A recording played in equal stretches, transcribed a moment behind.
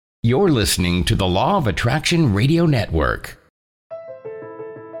You're listening to the Law of Attraction Radio Network.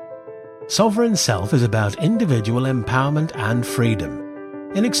 Sovereign Self is about individual empowerment and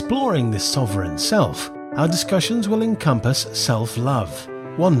freedom. In exploring this sovereign self, our discussions will encompass self-love,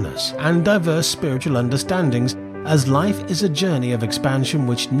 oneness, and diverse spiritual understandings, as life is a journey of expansion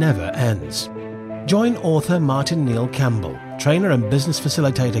which never ends. Join author Martin Neil Campbell, trainer and business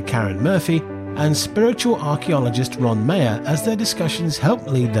facilitator Karen Murphy, and spiritual archaeologist Ron Mayer as their discussions help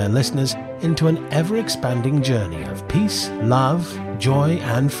lead their listeners into an ever-expanding journey of peace, love, joy,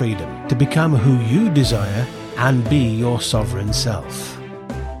 and freedom to become who you desire and be your sovereign self.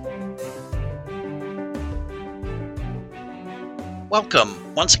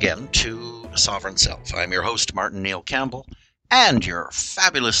 Welcome once again to Sovereign Self. I'm your host, Martin Neil Campbell, and your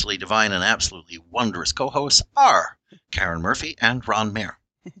fabulously divine and absolutely wondrous co-hosts are Karen Murphy and Ron Mayer.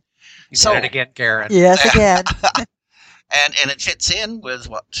 You said it again, Karen. Yes, again. And it fits in with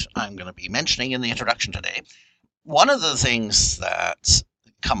what I'm going to be mentioning in the introduction today. One of the things that's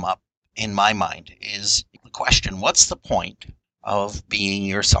come up in my mind is the question, what's the point of being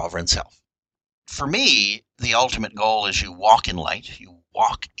your sovereign self? For me, the ultimate goal is you walk in light, you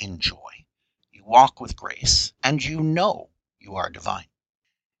walk in joy, you walk with grace, and you know you are divine.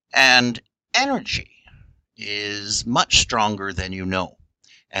 And energy is much stronger than you know.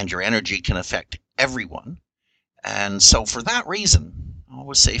 And your energy can affect everyone. And so for that reason, I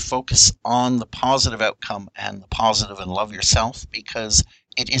always say focus on the positive outcome and the positive and love yourself, because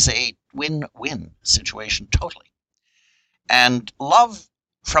it is a win-win situation totally. And love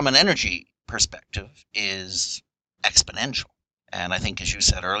from an energy perspective is exponential. And I think, as you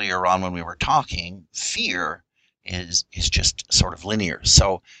said earlier on when we were talking, fear is just sort of linear.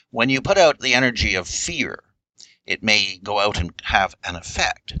 So when you put out the energy of fear, it may go out and have an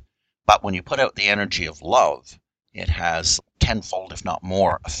effect, but when you put out the energy of love, it has tenfold, if not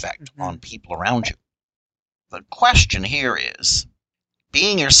more, effect on people around you. The question here is,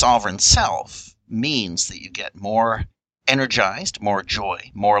 being your sovereign self means that you get more energized, more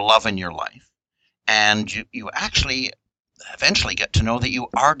joy, more love in your life, and you actually eventually get to know that you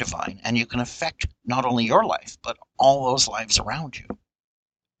are divine, and you can affect not only your life, but all those lives around you.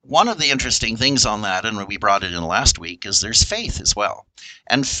 One of the interesting things on that, and we brought it in last week, is there's faith as well.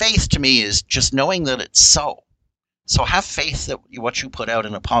 And faith to me is just knowing that it's so. So have faith that what you put out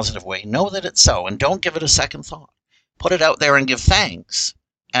in a positive way, know that it's so, and don't give it a second thought. Put it out there and give thanks,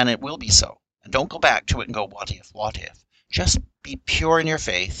 and it will be so. And don't go back to it and go, what if? Just be pure in your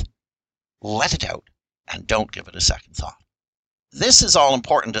faith, let it out, and don't give it a second thought. This is all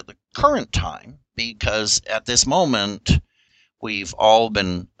important at the current time, because at this moment, we've all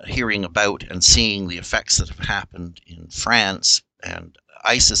been hearing about and seeing the effects that have happened in France and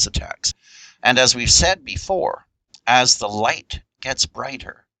ISIS attacks. And as we've said before, as the light gets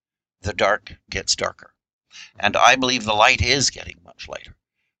brighter, the dark gets darker. And I believe the light is getting much lighter.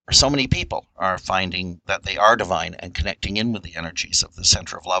 So many people are finding that they are divine and connecting in with the energies of the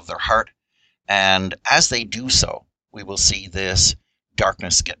center of love, their heart. And as they do so, we will see this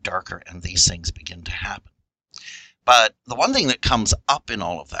darkness get darker and these things begin to happen. But the one thing that comes up in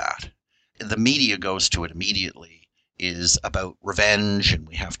all of that, the media goes to it immediately, is about revenge, and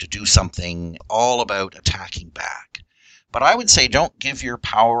we have to do something all about attacking back. But I would say don't give your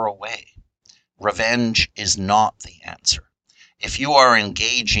power away. Revenge is not the answer. If you are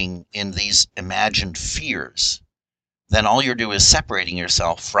engaging in these imagined fears, then all you're doing is separating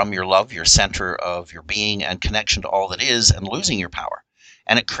yourself from your love, your center of your being and connection to all that is, and losing your power.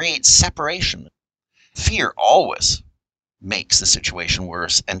 And it creates separation. Fear always makes the situation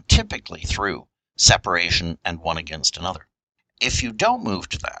worse, and typically through separation and one against another. If you don't move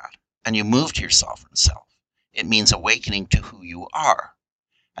to that, and you move to your sovereign self, it means awakening to who you are.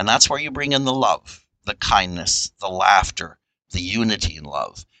 And that's where you bring in the love, the kindness, the laughter, the unity in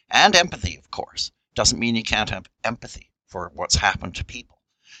love, and empathy, of course. Doesn't mean you can't have empathy for what's happened to people.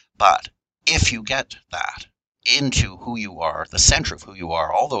 But if you get that into who you are, the center of who you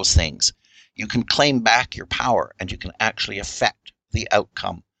are, all those things, you can claim back your power, and you can actually affect the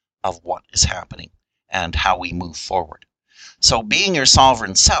outcome of what is happening and how we move forward. So being your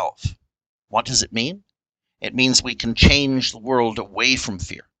sovereign self, what does it mean? It means we can change the world away from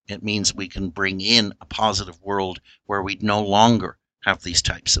fear. It means we can bring in a positive world where we no longer have these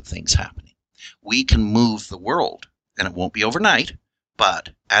types of things happening. We can move the world, and it won't be overnight, but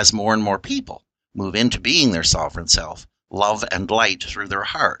as more and more people move into being their sovereign self, love and light through their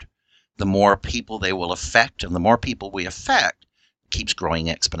heart, the more people they will affect, and the more people we affect, it keeps growing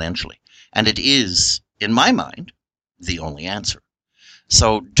exponentially. And it is, in my mind, the only answer.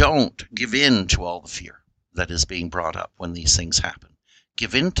 So don't give in to all the fear that is being brought up when these things happen.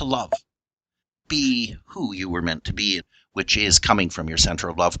 give in to love. Be who you were meant to be, which is coming from your center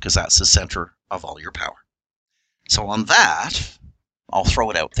of love, because that's the center of all your power. So on that, I'll throw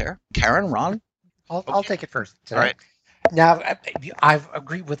it out there. Karen, Ron? I'll take it first today. All right. Now, I've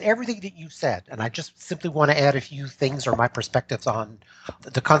agreed with everything that you said, and I just simply want to add a few things or my perspectives on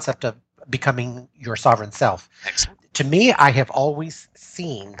the concept of becoming your sovereign self. Excellent. To me, I have always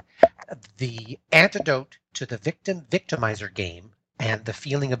seen the antidote to the victim-victimizer game and the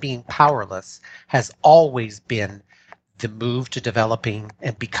feeling of being powerless has always been the move to developing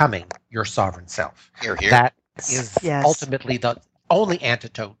and becoming your sovereign self. Hear, hear. That is ultimately the only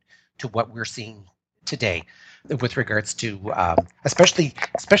antidote to what we're seeing today with regards to especially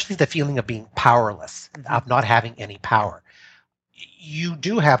the feeling of being powerless, of not having any power. You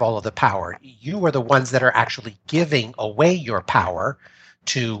do have all of the power. You are the ones that are actually giving away your power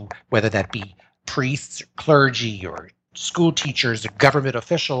to whether that be priests, or clergy, or school teachers, or government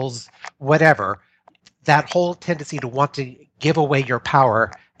officials, whatever. That whole tendency to want to give away your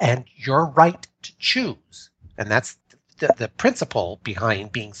power and your right to choose. And that's the principle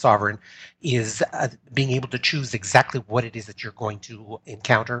behind being sovereign, is being able to choose exactly what it is that you're going to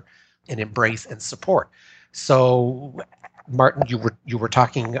encounter and embrace and support. So, Martin, you were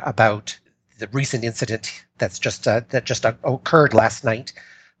talking about the recent incident that just occurred last night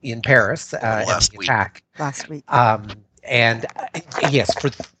in Paris, last week. Attack. Last week. And yes,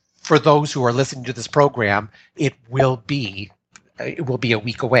 for those who are listening to this program, it will be a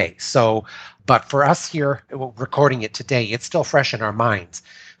week away. So, but for us here recording it today, it's still fresh in our minds.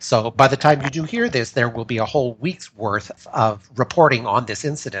 So by the time you do hear this, there will be a whole week's worth of reporting on this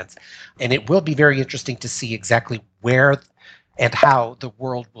incident. And it will be very interesting to see exactly where and how the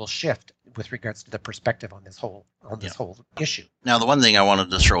world will shift with regards to the perspective on this whole issue. Now, the one thing I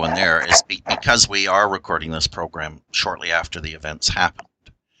wanted to throw in there is because we are recording this program shortly after the events happened,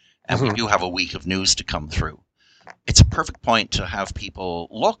 and we do have a week of news to come through, it's a perfect point to have people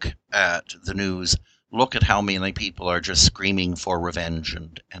look at the news, look at how many people are just screaming for revenge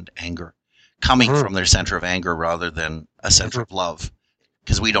and anger, coming from their center of anger rather than a center of love.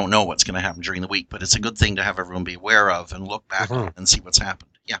 Because we don't know what's going to happen during the week, but it's a good thing to have everyone be aware of and look back and see what's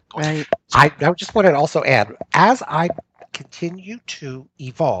happened. Yeah, go ahead. Right. I just wanted to also add, as I continue to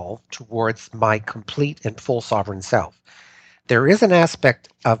evolve towards my complete and full sovereign self, there is an aspect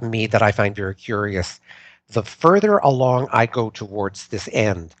of me that I find very curious. The further along I go towards this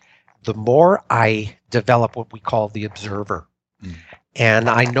end, the more I develop what we call the observer. And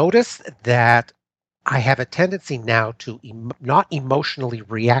I notice that I have a tendency now to not emotionally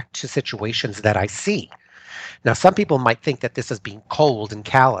react to situations that I see. Now, some people might think that this is being cold and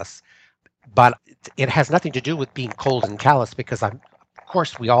callous, but it has nothing to do with being cold and callous, because of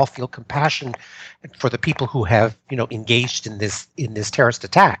course, we all feel compassion for the people who have, engaged in this terrorist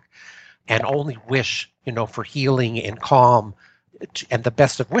attack, and only wish, for healing and calm and the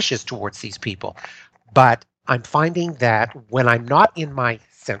best of wishes towards these people. But I'm finding that when I'm not in my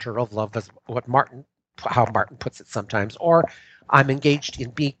center of love, as how Martin puts it sometimes, or I'm engaged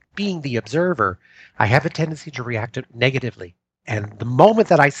in being the observer, I have a tendency to react negatively. And the moment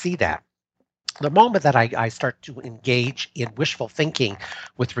that I see that, the moment that I start to engage in wishful thinking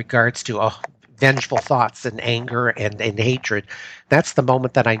with regards to vengeful thoughts and anger and hatred, that's the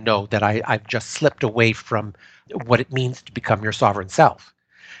moment that I know that I've just slipped away from what it means to become your sovereign self.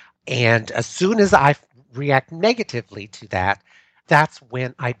 And as soon as I react negatively to that, that's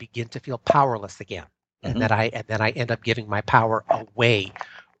when I begin to feel powerless again. And then I end up giving my power away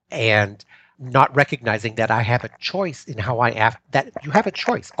and not recognizing that I have a choice in how I act, that you have a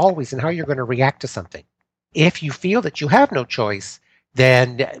choice always in how you're going to react to something. If you feel that you have no choice,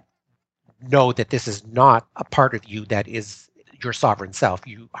 then know that this is not a part of you that is your sovereign self.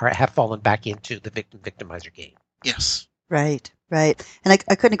 You have fallen back into the victim-victimizer game. Yes. Right. And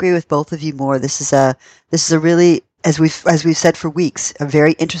I couldn't agree with both of you more. This is a really, as we've said for weeks, a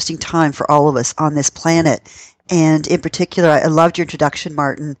very interesting time for all of us on this planet. And in particular, I loved your introduction,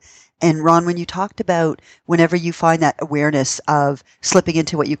 Martin. And Ron, when you talked about whenever you find that awareness of slipping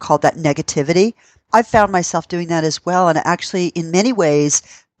into what you called that negativity, I've found myself doing that as well. And actually, in many ways,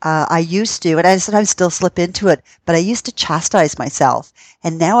 I used to, and I sometimes still slip into it, but I used to chastise myself.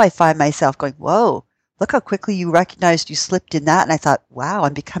 And now I find myself going, whoa, look how quickly you recognized you slipped in that. And I thought, wow,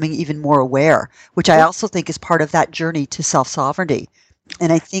 I'm becoming even more aware, which I also think is part of that journey to self-sovereignty.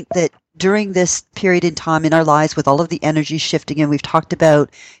 And I think that during this period in time in our lives, with all of the energy shifting, and we've talked about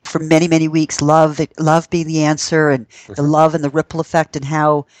for many, many weeks, love being the answer, and the love and the ripple effect, and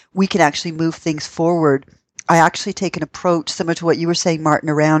how we can actually move things forward. I actually take an approach similar to what you were saying, Martin,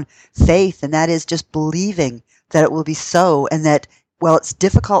 around faith, and that is just believing that it will be so, and that well, it's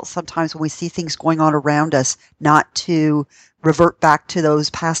difficult sometimes when we see things going on around us not to revert back to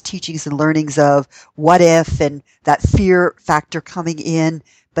those past teachings and learnings of what if and that fear factor coming in,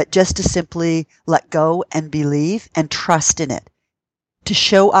 but just to simply let go and believe and trust in it. To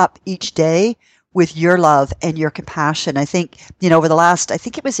show up each day with your love and your compassion. I think, over the last, I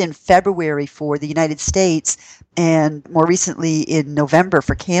think it was in February for the United States and more recently in November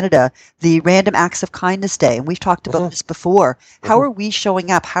for Canada, the Random Acts of Kindness Day. And we've talked about this before. How are we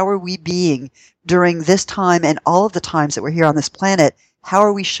showing up? How are we being during this time and all of the times that we're here on this planet? How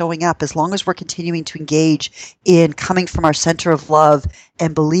are we showing up? As long as we're continuing to engage in coming from our center of love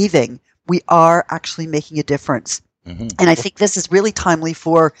and believing, we are actually making a difference. And I think this is really timely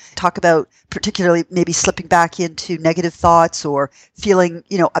for talk about particularly maybe slipping back into negative thoughts or feeling,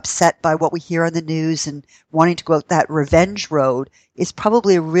 upset by what we hear on the news and wanting to go out that revenge road. Is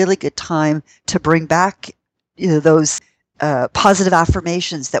probably a really good time to bring back, those positive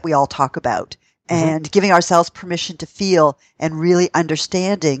affirmations that we all talk about and giving ourselves permission to feel and really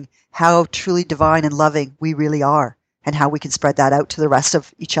understanding how truly divine and loving we really are and how we can spread that out to the rest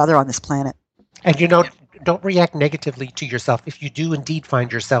of each other on this planet. And don't react negatively to yourself if you do indeed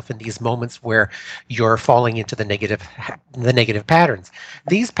find yourself in these moments where you're falling into the negative patterns.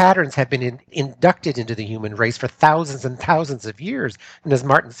 These patterns have been inducted into the human race for thousands and thousands of years. And as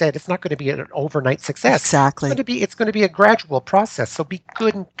Martin said, it's not going to be an overnight success. Exactly. It's going to be a gradual process. So be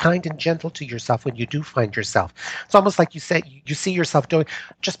good and kind and gentle to yourself when you do find yourself. It's almost like you said, you see yourself doing,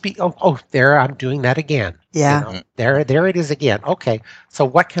 just be, there, I'm doing that again. Yeah. There it is again. Okay. So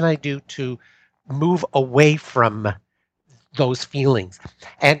what can I do to move away from those feelings?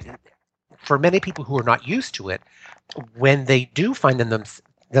 And for many people who are not used to it, when they do find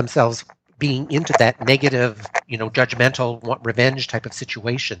themselves being into that negative, judgmental, revenge type of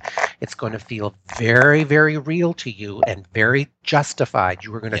situation, it's going to feel very, very real to you and very justified.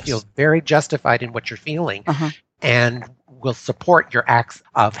 You are going to feel very justified in what you're feeling and will support your acts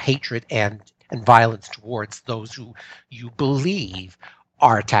of hatred and violence towards those who you believe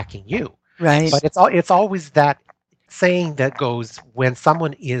are attacking you. Right. But it's always that saying that goes when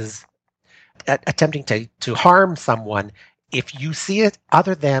someone is attempting to harm someone, if you see it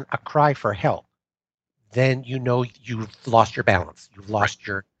other than a cry for help, then you know you've lost your balance. You've lost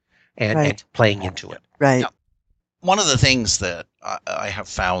your and playing into it. Right. Yeah. One of the things that I have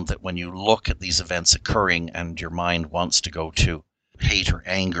found that when you look at these events occurring and your mind wants to go to hate or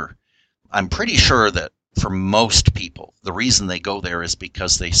anger, I'm pretty sure that for most people, the reason they go there is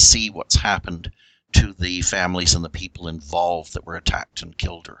because they see what's happened to the families and the people involved that were attacked and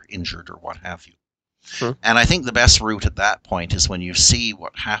killed or injured or what have you. Sure. And I think the best route at that point is when you see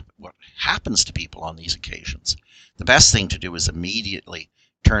what happens to people on these occasions. The best thing to do is immediately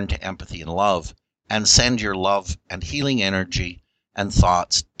turn to empathy and love and send your love and healing energy and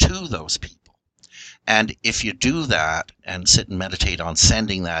thoughts to those people. And if you do that and sit and meditate on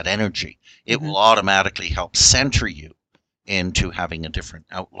sending that energy, it will automatically help center you into having a different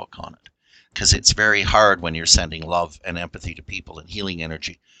outlook on it. Because it's very hard when you're sending love and empathy to people and healing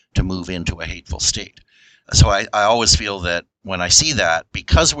energy to move into a hateful state. So I always feel that when I see that,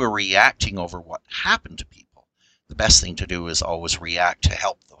 because we're reacting over what happened to people, the best thing to do is always react to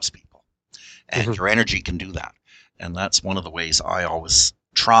help those people. And your energy can do that. And that's one of the ways I always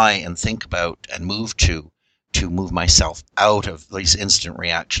try and think about and move to move myself out of these instant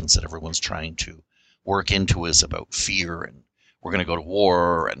reactions that everyone's trying to work into us about fear and we're going to go to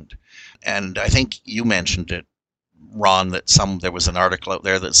war. And I think you mentioned it, Ron, that there was an article out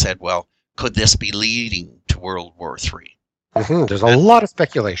there that said, well, could this be leading to World War III? There's a lot of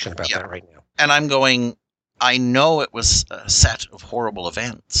speculation about that right now. And I'm going, I know it was a set of horrible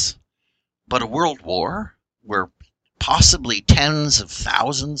events, but a world war where possibly tens of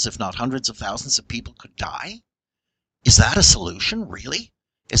thousands, if not hundreds of thousands of people could die? Is that a solution, really?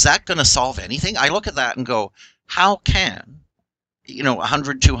 Is that going to solve anything? I look at that and go, how can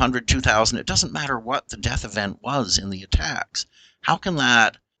 100, 200, 2,000, it doesn't matter what the death event was in the attacks. How can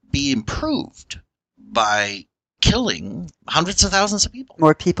that be improved by killing hundreds of thousands of people?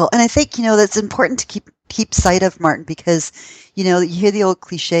 More people. And I think, that's important to keep sight of, Martin, because, you hear the old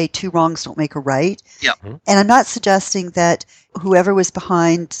cliche, two wrongs don't make a right. Yeah. And I'm not suggesting that whoever was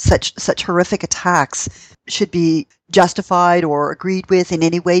behind such horrific attacks should be justified or agreed with in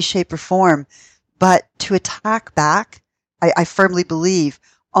any way, shape, or form. But to attack back, I firmly believe,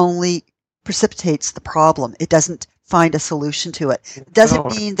 only precipitates the problem. It doesn't find a solution to it. It doesn't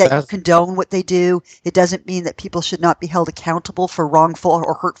mean that you condone what they do. It doesn't mean that people should not be held accountable for wrongful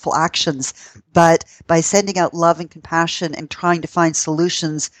or hurtful actions. But by sending out love and compassion and trying to find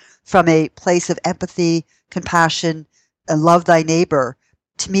solutions from a place of empathy, compassion, and love thy neighbor,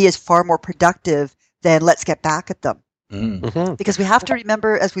 to me is far more productive than let's get back at them. Mm-hmm. Because we have to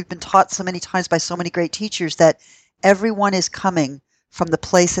remember, as we've been taught so many times by so many great teachers, that everyone is coming from the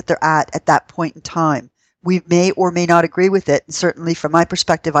place that they're at that point in time. We may or may not agree with it. And certainly from my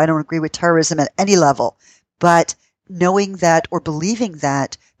perspective, I don't agree with terrorism at any level. But knowing that or believing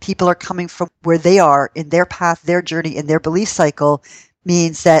that people are coming from where they are in their path, their journey, in their belief cycle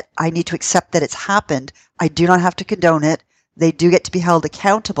means that I need to accept that it's happened. I do not have to condone it. They do get to be held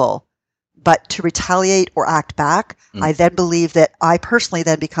accountable. But to retaliate or act back, I then believe that I personally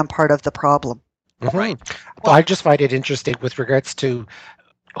then become part of the problem. Mm-hmm. Right. Well, I just find it interesting with regards to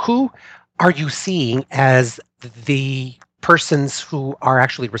who are you seeing as the persons who are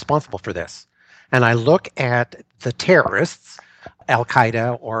actually responsible for this? And I look at the terrorists,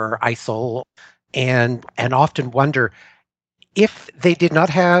 Al-Qaeda or ISIL, and often wonder if they did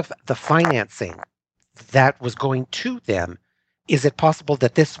not have the financing that was going to them, is it possible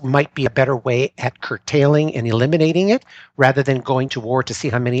that this might be a better way at curtailing and eliminating it rather than going to war to see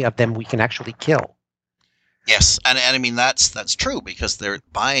how many of them we can actually kill? Yes, and I mean that's true, because they're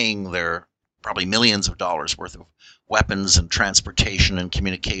buying their probably millions of dollars worth of weapons and transportation and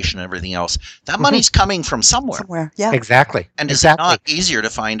communication and everything else. That money's coming from somewhere. Somewhere, yeah. Exactly. And is it not easier to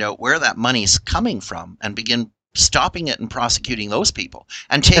find out where that money's coming from and begin stopping it and prosecuting those people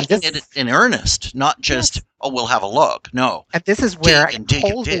and taking it in earnest, not just, we'll have a look. No. And this is where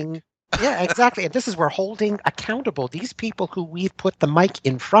holding... Yeah, exactly. And this is where holding accountable these people who we've put the mic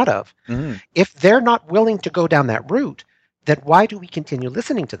in front of, if they're not willing to go down that route, then why do we continue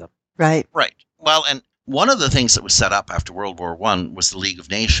listening to them? Right. Right. Well, and one of the things that was set up after World War I was the League of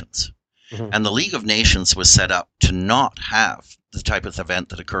Nations. And the League of Nations was set up to not have the type of event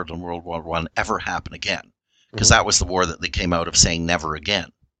that occurred in World War I ever happen again, because that was the war that they came out of saying never again.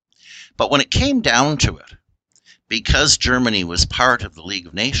 But when it came down to it, because Germany was part of the League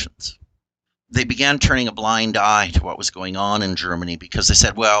of Nations, they began turning a blind eye to what was going on in Germany, because they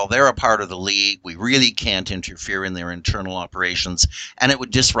said, well, they're a part of the League. We really can't interfere in their internal operations, and it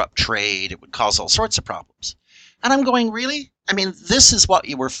would disrupt trade. It would cause all sorts of problems. And I'm going, really? I mean, this is what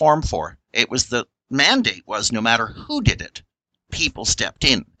you were formed for. It was the mandate was no matter who did it, people stepped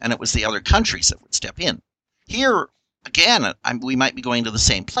in, and it was the other countries that would step in. Here, again, we might be going to the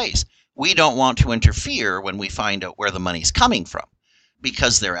same place. We don't want to interfere when we find out where the money's coming from,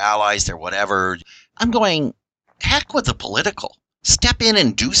 because they're allies, they're whatever. I'm going, heck with the political. Step in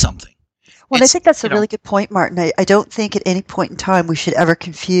and do something. Well, I think that's a really good point, Martin. I don't think at any point in time we should ever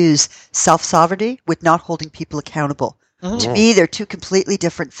confuse self-sovereignty with not holding people accountable. To me, they're two completely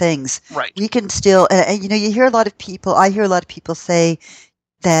different things. Right. We can still, and you hear a lot of people, I hear a lot of people say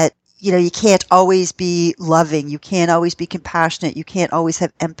that, you can't always be loving, you can't always be compassionate, you can't always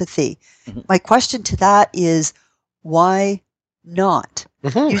have empathy. My question to that is, why not?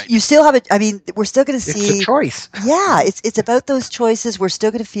 You still have it. I mean, we're still going to see. It's a choice. Yeah, it's about those choices. We're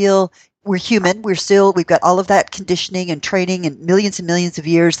still going to feel we're human. We've got all of that conditioning and training and millions of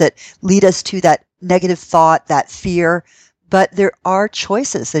years that lead us to that negative thought, that fear. But there are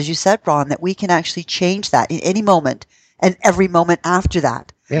choices, as you said, Ron, that we can actually change that in any moment and every moment after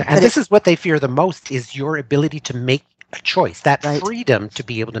that. Yeah, and this is what they fear the most, is your ability to make a choice, that freedom to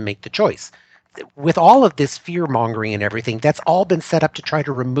be able to make the choice. With all of this fear-mongering and everything, that's all been set up to try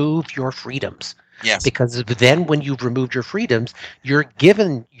to remove your freedoms. Yes. Because then when you've removed your freedoms, you're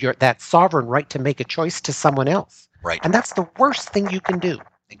given that sovereign right to make a choice to someone else. Right. And that's the worst thing you can do.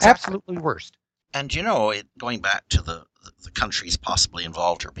 Exactly. Absolutely worst. And, going back to the countries possibly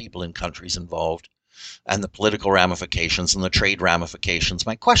involved, or people in countries involved, and the political ramifications and the trade ramifications,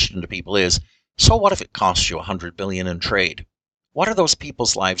 my question to people is, so what if it costs you $100 billion in trade? What are those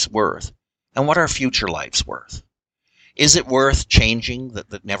people's lives worth? And what are future lives worth? Is it worth changing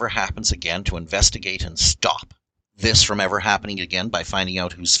that never happens again, to investigate and stop this from ever happening again by finding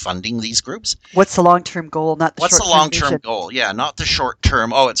out who's funding these groups? What's the long-term goal, not the short-term What's the long-term goal? Yeah, not the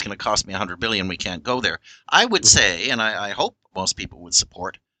short-term, it's going to cost me $100 billion, we can't go there. I would say, and I hope most people would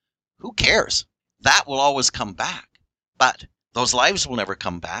support, who cares? That will always come back. But those lives will never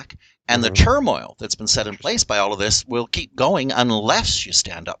come back. And the turmoil that's been set in place by all of this will keep going unless you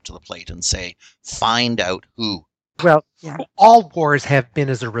stand up to the plate and say, find out who. Well, all wars have been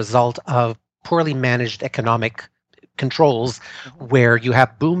as a result of poorly managed economic controls, where you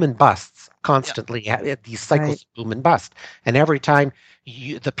have boom and busts constantly, these cycles of boom and bust. And every time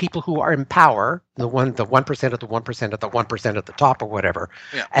the people who are in power, the 1% of the 1% of the 1% at the top or whatever,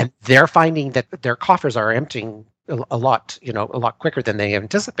 and they're finding that their coffers are emptying a lot quicker than they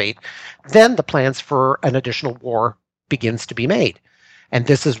anticipate, then the plans for an additional war begins to be made. And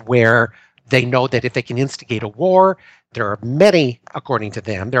this is where they know that if they can instigate a war, There are many, according to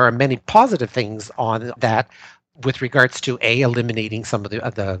them, there are many positive things on that with regards to eliminating some of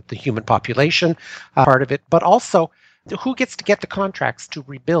the human population part of it, but also who gets to get the contracts to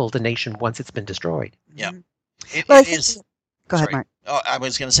rebuild a nation once it's been destroyed. Yeah. Well, I It think, is. go ahead, Sorry. Mark. Oh, I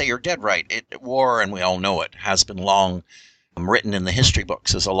was going to say you're dead right. War, and we all know it, has been long written in the history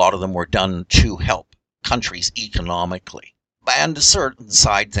books, as a lot of them were done to help countries economically. And certain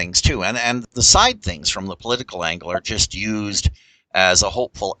side things too. And the side things from the political angle are just used as a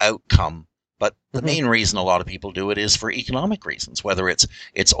hopeful outcome. But the main reason a lot of people do it is for economic reasons, whether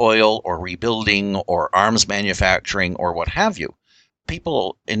it's oil or rebuilding or arms manufacturing or what have you.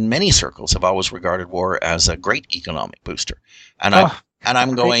 People in many circles have always regarded war as a great economic booster. And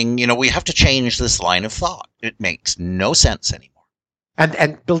I'm going, we have to change this line of thought. It makes no sense anymore.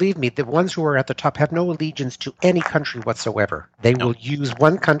 And believe me, the ones who are at the top have no allegiance to any country whatsoever. They will use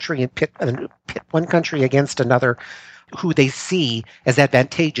one country and pit one country against another who they see as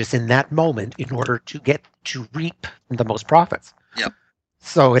advantageous in that moment in order to reap the most profits. Yep.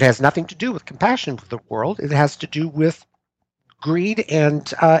 So it has nothing to do with compassion for the world. It has to do with greed and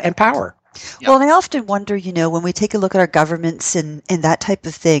power. Yep. Well, and I often wonder, when we take a look at our governments and that type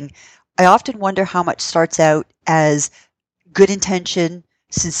of thing, I often wonder how much starts out as good intention,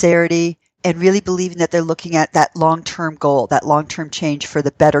 sincerity, and really believing that they're looking at that long-term goal, that long-term change for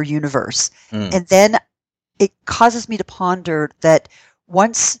the better universe. And then it causes me to ponder that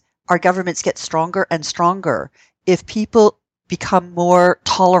once our governments get stronger and stronger, if people become more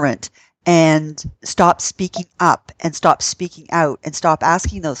tolerant and stop speaking up and stop speaking out and stop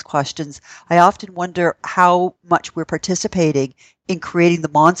asking those questions, I often wonder how much we're participating in creating the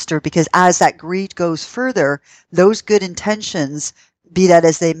monster, because as that greed goes further, those good intentions, be that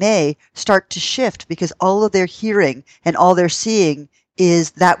as they may, start to shift because all of their hearing and all they're seeing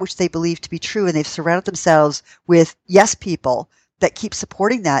is that which they believe to be true, and they've surrounded themselves with yes people that keep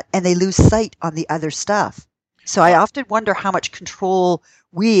supporting that, and they lose sight on the other stuff. So I often wonder how much control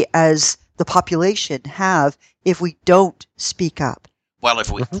we as the population have if we don't speak up. Well,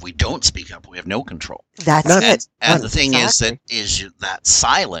 if we don't speak up, we have no control. That's it. And the thing Exactly. is that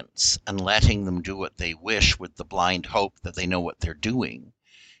silence and letting them do what they wish with the blind hope that they know what they're doing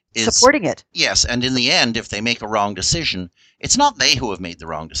is Supporting it. Yes, and in the end, if they make a wrong decision, it's not they who have made the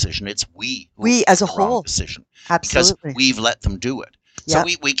wrong decision. It's we who We have as made a the wrong whole. decision. Absolutely. Because we've let them do it. Yep.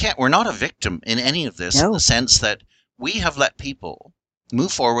 So we're not a victim in any of this, in No. the sense that we have let people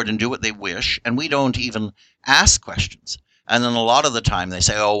move forward and do what they wish, and we don't even ask questions. And then a lot of the time they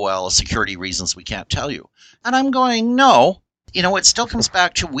say, oh, well, security reasons, we can't tell you. And I'm going, no, it still comes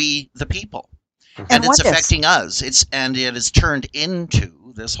back to we, the people. And it's affecting us. It has turned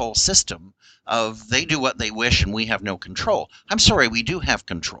into this whole system of they do what they wish and we have no control. I'm sorry, we do have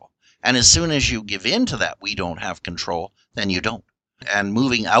control. And as soon as you give in to that, we don't have control, then you don't. And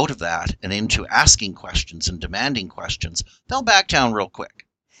moving out of that and into asking questions and demanding questions, they'll back down real quick.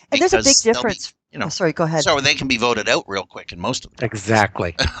 And there's a big difference. Sorry, go ahead. So they can be voted out real quick in most of them.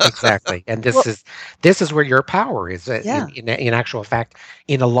 Exactly. And this is where your power is. In actual fact,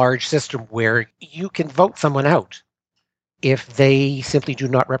 in a large system where you can vote someone out if they simply do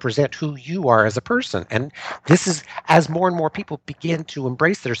not represent who you are as a person. And this is, as more and more people begin to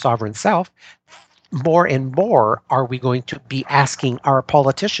embrace their sovereign self, more and more are we going to be asking our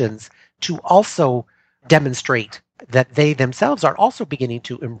politicians to also demonstrate that they themselves are also beginning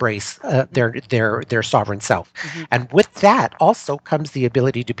to embrace their sovereign self. Mm-hmm. And with that also comes the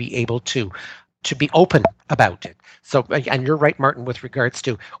ability to be able to be open about it. So, and you're right, Martin, with regards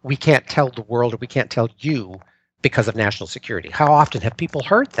to we can't tell the world or we can't tell you because of national security. How often have people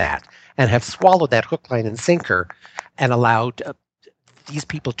heard that and have swallowed that hook, line, and sinker and allowed these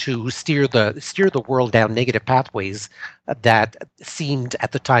people to steer the world down negative pathways that seemed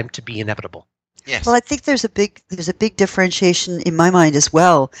at the time to be inevitable? Yes. Well, I think there's a big differentiation in my mind as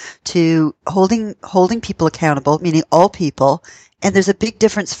well to holding people accountable, meaning all people, and there's a big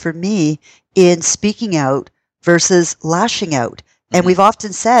difference for me in speaking out versus lashing out. And we've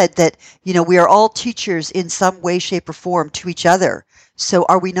often said that, we are all teachers in some way, shape, or form to each other. So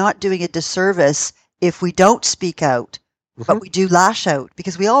are we not doing a disservice if we don't speak out, but we do lash out?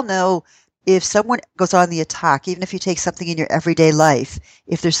 Because we all know if someone goes on the attack, even if you take something in your everyday life,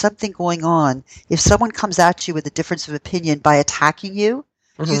 if there's something going on, if someone comes at you with a difference of opinion by attacking you,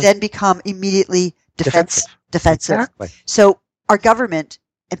 you then become immediately defensive. Exactly. So our government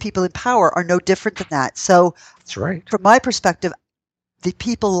and people in power are no different than that. So that's right. From my perspective, the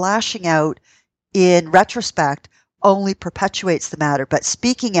people lashing out in retrospect only perpetuates the matter, but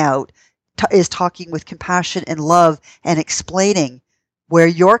speaking out is talking with compassion and love and explaining where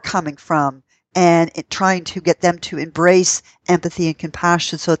you're coming from and trying to get them to embrace empathy and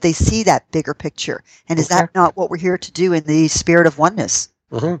compassion so that they see that bigger picture. And is that not what we're here to do in the spirit of oneness?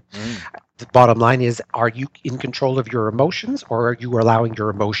 The bottom line is, are you in control of your emotions, or are you allowing your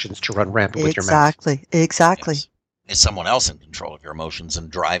emotions to run rampant with your mouth? Exactly. Yes. Is someone else in control of your emotions and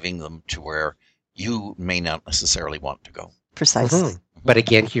driving them to where you may not necessarily want to go? Precisely. But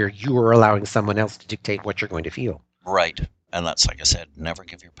again, here, you are allowing someone else to dictate what you're going to feel. Right. And that's, like I said, never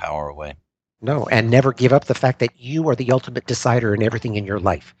give your power away. No, and never give up the fact that you are the ultimate decider in everything in your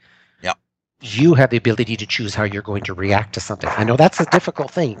life. Yep. You have the ability to choose how you're going to react to something. I know that's a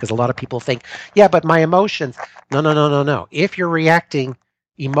difficult thing because a lot of people think, yeah, but my emotions. No. If you're reacting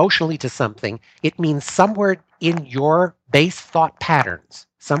emotionally to something, it means somewhere in your base thought patterns,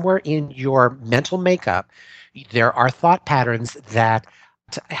 somewhere in your mental makeup, there are thought patterns that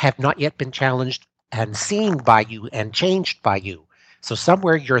have not yet been challenged and seen by you and changed by you. So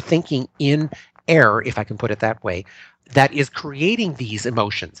somewhere you're thinking in error, if I can put it that way, that is creating these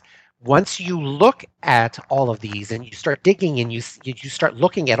emotions. Once you look at all of these and you start digging and you start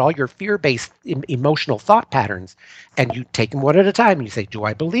looking at all your fear-based emotional thought patterns, and you take them one at a time and you say, do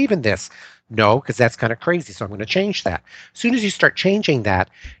I believe in this? No, because that's kind of crazy, so I'm going to change that. As soon as you start changing that,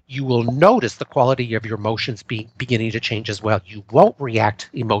 you will notice the quality of your emotions beginning to change as well. You won't react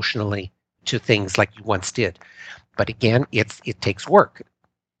emotionally to things like you once did. But again, it takes work.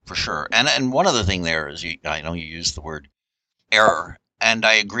 For sure. And one other thing there is, I know you used the word error, and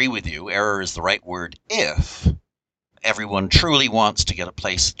I agree with you. Error is the right word if everyone truly wants to get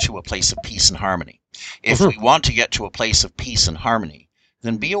to a place of peace and harmony. If we want to get to a place of peace and harmony,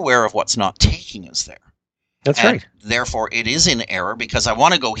 then be aware of what's not taking us there. That's right. Therefore, it is in error because I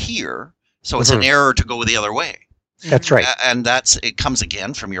want to go here, so it's an error to go the other way. That's right. And it comes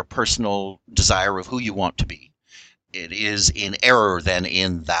again from your personal desire of who you want to be. It is in error then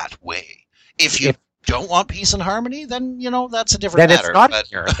in that way. If you don't want peace and harmony, then, that's a different matter. Then it's not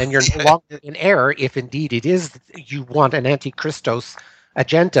error. Then you're no longer in error if indeed it is you want an anti-Christos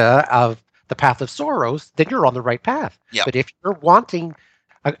agenda of the path of sorrows, then you're on the right path. Yep. But if you're wanting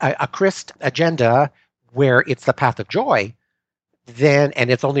a Christ agenda where it's the path of joy, and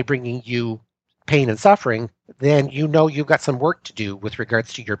it's only bringing you pain and suffering, then you've got some work to do with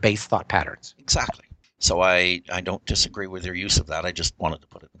regards to your base thought patterns. Exactly. So I don't disagree with your use of that. I just wanted to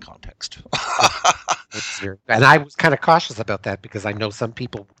put it in context. And I was kind of cautious about that because I know some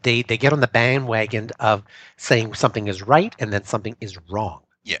people, they get on the bandwagon of saying something is right and then something is wrong.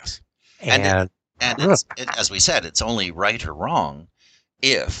 Yes. And as we said, it's only right or wrong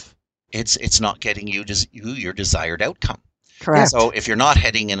if it's not getting you your desired outcome. Correct. So if you're not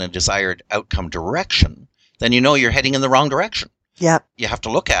heading in a desired outcome direction, then you're heading in the wrong direction. Yep. You have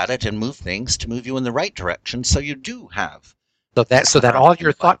to look at it and move things to move you in the right direction, so you do have. So that all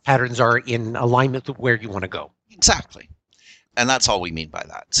your thought patterns are in alignment with where you want to go. Exactly. And that's all we mean by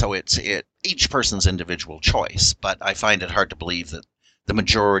that. So it's each person's individual choice, but I find it hard to believe that the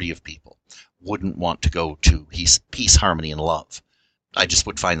majority of people wouldn't want to go to peace, harmony, and love. I just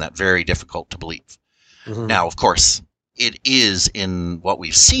would find that very difficult to believe. Mm-hmm. Now, of course, it is in what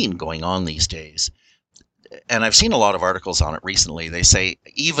we've seen going on these days. And I've seen a lot of articles on it recently. They say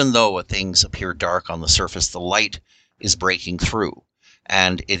even though things appear dark on the surface, the light is breaking through.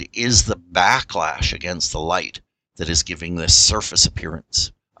 And it is the backlash against the light that is giving this surface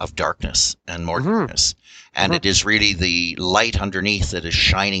appearance of darkness and more darkness. And it is really the light underneath that is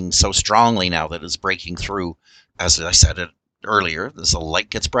shining so strongly now that is breaking through. As I said it earlier, as the light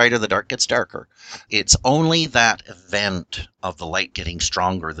gets brighter, the dark gets darker. It's only that event of the light getting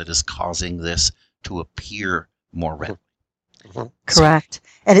stronger that is causing this to appear more readily. Correct.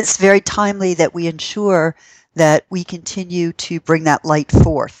 And it's very timely that we ensure that we continue to bring that light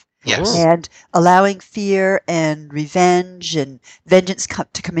forth. Yes. And allowing fear and revenge and vengeance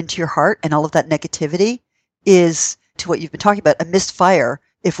to come into your heart and all of that negativity is, to what you've been talking about, a misfire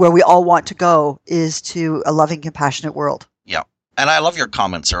if where we all want to go is to a loving, compassionate world. Yeah. And I love your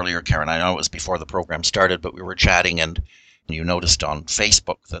comments earlier, Karen. I know it was before the program started, but we were chatting and you noticed on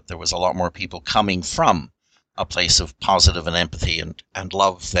Facebook that there was a lot more people coming from a place of positive and empathy and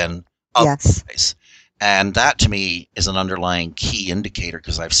love than otherwise. And that, to me, is an underlying key indicator,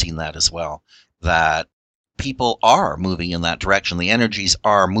 because I've seen that as well, that people are moving in that direction. The energies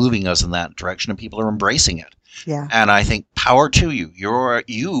are moving us in that direction, and people are embracing it. Yeah. And I think power to you.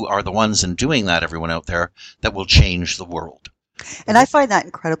 You are the ones in doing that, everyone out there, that will change the world. And I find that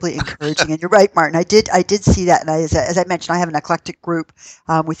incredibly encouraging. And you're right, Martin. I did see that. And as I mentioned, I have an eclectic group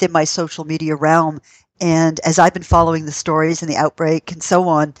within my social media realm. And as I've been following the stories and the outbreak and so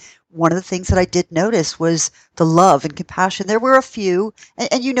on, one of the things that I did notice was the love and compassion. There were a few,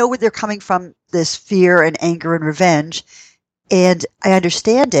 and you know where they're coming from, this fear and anger and revenge. And I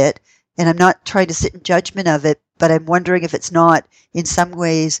understand it, and I'm not trying to sit in judgment of it, but I'm wondering if it's not, in some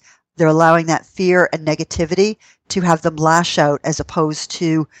ways, they're allowing that fear and negativity to have them lash out as opposed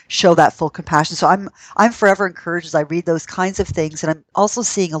to show that full compassion. So I'm forever encouraged as I read those kinds of things, and I'm also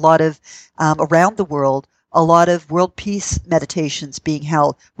seeing a lot of around the world, a lot of world peace meditations being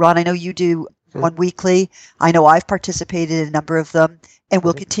held. Ron, I know you do one weekly. I know I've participated in a number of them and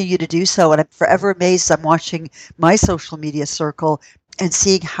will continue to do so. And I'm forever amazed. I'm watching my social media circle and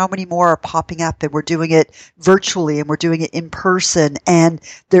seeing how many more are popping up, and we're doing it virtually and we're doing it in person. And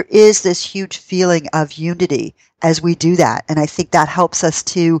there is this huge feeling of unity as we do that. And I think that helps us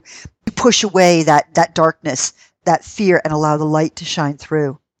to push away that darkness, that fear, and allow the light to shine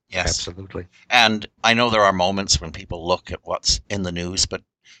through. Yes. Absolutely. And I know there are moments when people look at what's in the news, but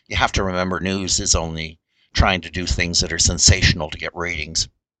you have to remember news is only trying to do things that are sensational to get ratings.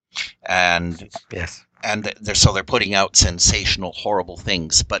 And yes. And so they're putting out sensational, horrible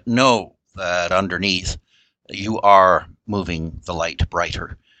things, but know that underneath you are moving the light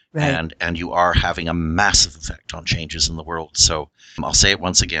brighter. Right. And you are having a massive effect on changes in the world. So I'll say it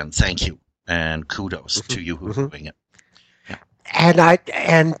once again, thank you and kudos to you who are doing it.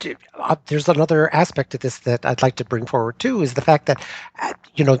 And there's another aspect to this that I'd like to bring forward too, is the fact that,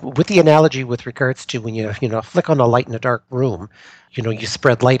 with the analogy with regards to when you flick on a light in a dark room, you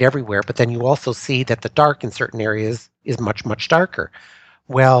spread light everywhere, but then you also see that the dark in certain areas is much, much darker.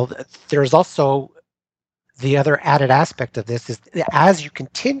 Well, there's also the other added aspect of this is as you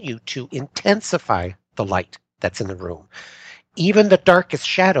continue to intensify the light that's in the room, even the darkest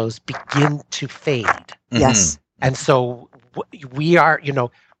shadows begin to fade. Yes. And so we are,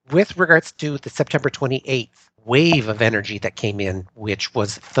 with regards to the September 28th wave of energy that came in, which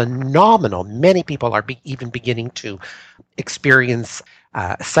was phenomenal. Many people are even beginning to experience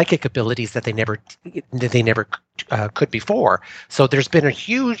psychic abilities that they never could before. So there's been a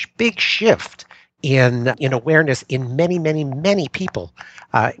huge, big shift in awareness in many, many, many people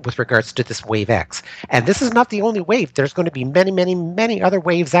with regards to this wave X. And this is not the only wave. There's going to be many, many, many other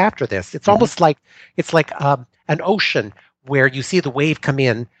waves after this. It's almost like an ocean where you see the wave come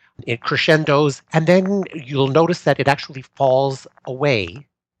in, it crescendos, and then you'll notice that it actually falls away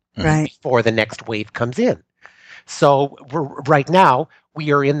before the next wave comes in. So right now,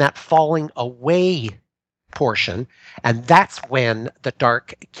 we are in that falling away portion, and that's when the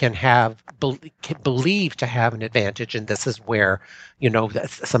dark can believe to have an advantage. And this is where,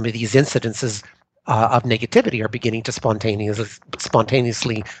 some of these incidences of negativity are beginning to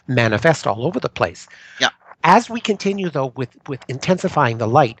spontaneously manifest all over the place. Yeah. As we continue, though, with intensifying the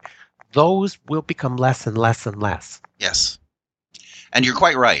light, those will become less and less and less. Yes. And you're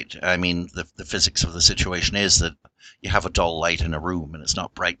quite right. I mean, the physics of the situation is that you have a dull light in a room and it's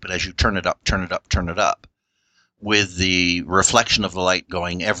not bright, but as you turn it up, with the reflection of the light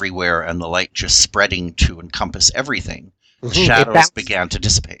going everywhere and the light just spreading to encompass everything, the shadows began to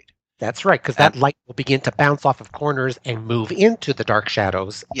dissipate. That's right, because that light will begin to bounce off of corners and move into the dark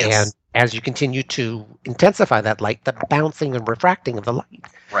shadows. Yes. And as you continue to intensify that light, the bouncing and refracting of the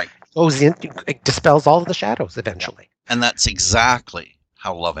light goes in, it dispels all of the shadows eventually. And that's exactly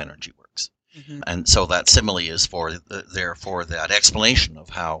how love energy works. Mm-hmm. And so that simile is for that explanation of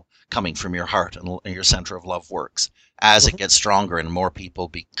how coming from your heart and your center of love works. As it gets stronger and more people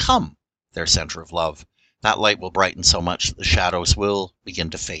become their center of love, that light will brighten so much that the shadows will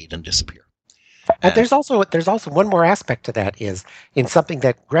begin to fade and disappear. And there's also one more aspect to that, is in something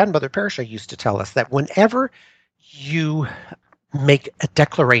that Grandmother Perisha used to tell us, that whenever you make a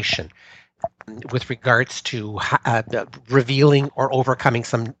declaration with regards to revealing or overcoming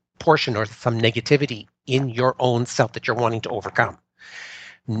some portion or some negativity in your own self that you're wanting to overcome,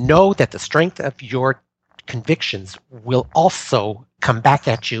 know that the strength of your convictions will also come back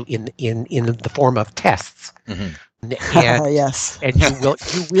at you in the form of tests. Mm-hmm. And, yes. And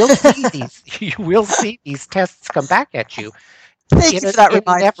you will see these tests come back at you. Thank you for that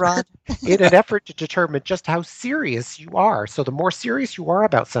reminder, Ron. In an effort to determine just how serious you are. So the more serious you are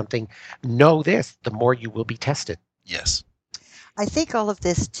about something, know this, the more you will be tested. Yes. I think all of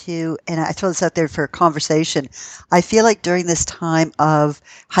this too, and I throw this out there for a conversation, I feel like during this time of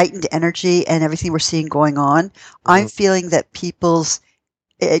heightened energy and everything we're seeing going on, I'm feeling that people's,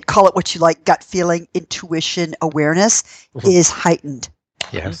 call it what you like, gut feeling, intuition, awareness is heightened.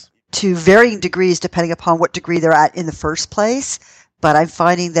 Yes. To varying degrees, depending upon what degree they're at in the first place. But I'm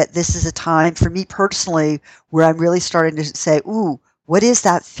finding that this is a time, for me personally, where I'm really starting to say, ooh, what is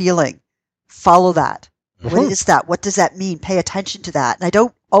that feeling? Follow that. What is that? What does that mean? Pay attention to that. And I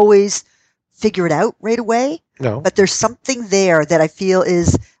don't always figure it out right away. No. But there's something there that I feel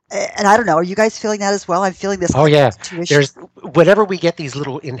is, and I don't know, are you guys feeling that as well? I'm feeling this. Oh yeah. Intuition. There's whenever we get these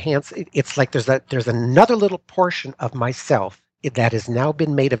little it's like there's another little portion of myself that has now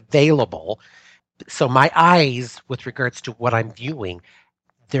been made available. So my eyes, with regards to what I'm viewing,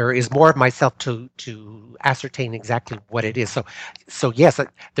 there is more of myself to ascertain exactly what it is. So yes,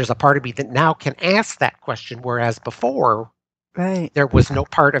 there's a part of me that now can ask that question, whereas before, right, there was no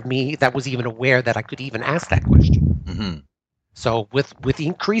part of me that was even aware that I could even ask that question. Mm-hmm. So with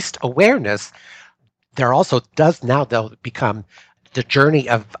increased awareness, there also does now though become the journey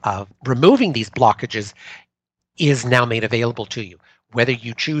of removing these blockages is now made available to you. Whether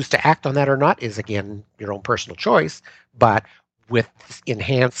you choose to act on that or not is again your own personal choice, but with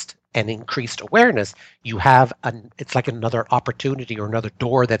enhanced and increased awareness, you have it's like another opportunity or another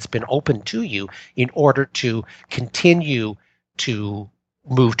door that's been opened to you in order to continue to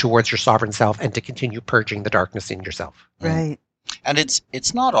move towards your sovereign self and to continue purging the darkness in yourself. right. And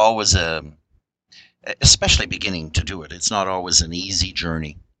it's not always especially beginning to do it, it's not always an easy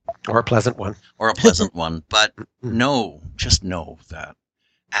journey. Or a pleasant one. Or a pleasant one. But just know that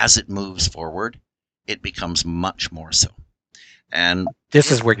as it moves forward, it becomes much more so. And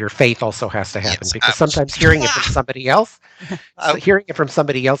this is where your faith also has to happen, yes, because sometimes hearing it from somebody else,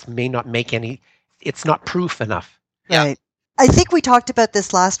 may not make it's not proof enough. Yeah. Right. I think we talked about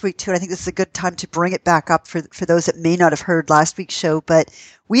this last week too, and I think this is a good time to bring it back up for those that may not have heard last week's show. But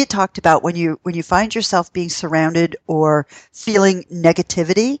we had talked about when you find yourself being surrounded or feeling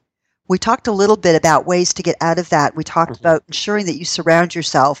negativity, we talked a little bit about ways to get out of that. We talked about ensuring that you surround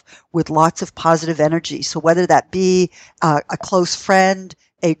yourself with lots of positive energy. So whether that be a close friend,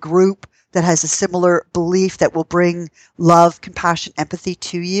 a group that has a similar belief that will bring love, compassion, empathy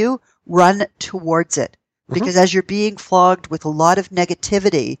to you, run towards it. Because as you're being flogged with a lot of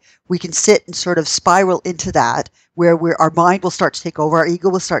negativity, we can sit and sort of spiral into that where our mind will start to take over, our ego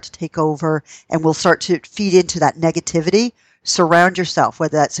will start to take over, and we'll start to feed into that negativity. Surround yourself,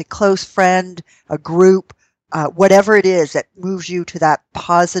 whether that's a close friend, a group, whatever it is that moves you to that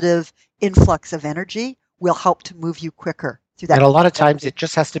positive influx of energy will help to move you quicker through that. And a lot of times it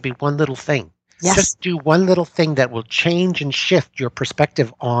just has to be one little thing. Yes. Just do one little thing that will change and shift your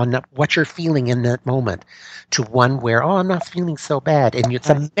perspective on what you're feeling in that moment to one where, I'm not feeling so bad. And it's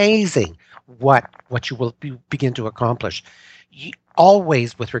amazing what you will begin to accomplish.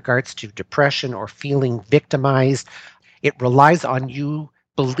 Always with regards to depression or feeling victimized, it relies on you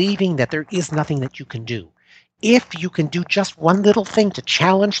believing that there is nothing that you can do. If you can do just one little thing to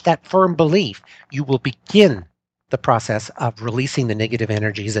challenge that firm belief, you will begin the process of releasing the negative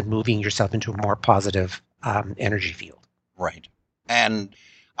energies and moving yourself into a more positive energy field. Right. And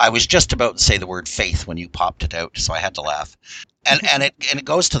I was just about to say the word faith when you popped it out, so I had to laugh. And it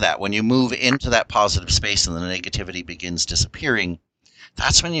goes to that. When you move into that positive space and the negativity begins disappearing,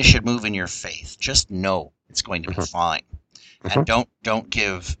 that's when you should move in your faith. Just know it's going to be fine. And don't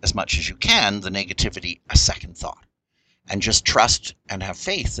give as much as you can the negativity a second thought. And just trust and have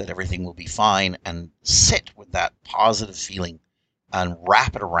faith that everything will be fine, and sit with that positive feeling and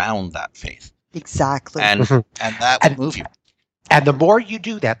wrap it around that faith. Exactly. And that will move you. And the more you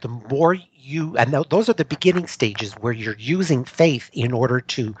do that, the more those are the beginning stages where you're using faith in order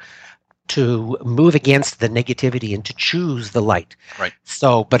to move against the negativity and to choose the light. Right.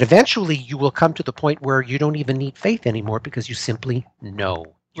 So, but eventually you will come to the point where you don't even need faith anymore because you simply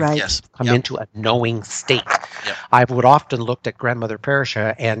know. Right. Yes. Come into a knowing state. Yep. I would often look at Grandmother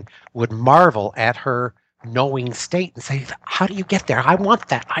Perisha and would marvel at her knowing state and say, how do you get there? I want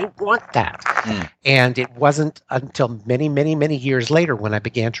that. I want that. And it wasn't until many, many, many years later when I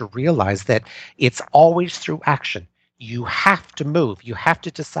began to realize that it's always through action. You have to move. You have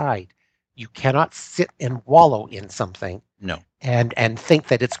to decide. You cannot sit and wallow in something. No. And think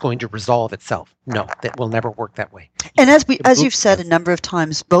that it's going to resolve itself. No, that will never work that way. And as you've said a number of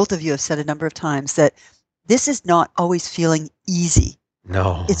times, both of you have said a number of times, that this is not always feeling easy.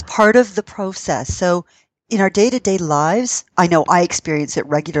 No. It's part of the process. So in our day-to-day lives, I know I experience it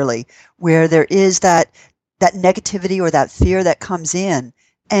regularly, where there is that negativity or that fear that comes in,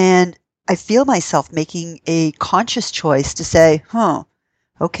 and I feel myself making a conscious choice to say,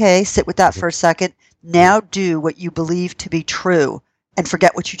 okay, sit with that for a second. Now do what you believe to be true and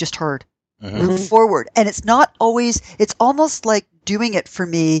forget what you just heard. Move forward. And it's not always, it's almost like doing it for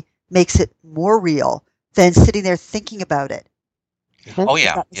me makes it more real than sitting there thinking about it. Oh, yeah.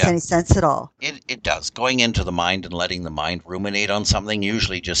 If that makes any sense at all. It does. Going into the mind and letting the mind ruminate on something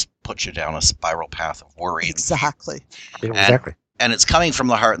usually just puts you down a spiral path of worry. Exactly. Exactly. And it's coming from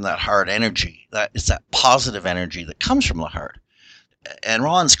the heart, and that heart energy. It's that positive energy that comes from the heart. And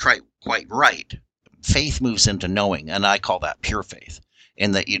Ron's quite right. Faith moves into knowing, and I call that pure faith,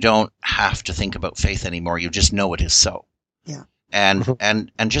 in that you don't have to think about faith anymore. You just know it is so. Yeah.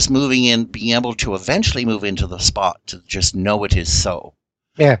 And just moving in, being able to eventually move into the spot to just know it is so.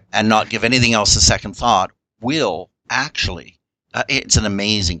 Yeah. And not give anything else a second thought will actually, it's an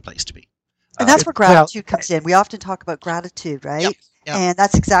amazing place to be. And that's where gratitude comes in. We often talk about gratitude, right? Yep. And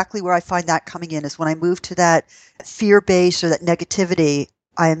that's exactly where I find that coming in, is when I move to that fear-based or that negativity,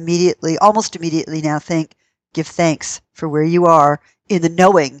 I almost immediately now think, give thanks for where you are, in the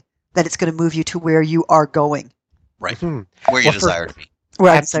knowing that it's going to move you to where you are going. Right. Where you desire to be.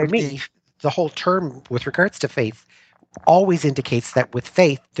 And for me, the whole term with regards to faith always indicates that with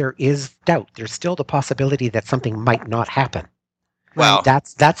faith, there is doubt. There's still the possibility that something might not happen. Well,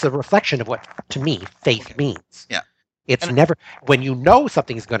 that's a reflection of what, to me, faith means. Yeah. It's never, when you know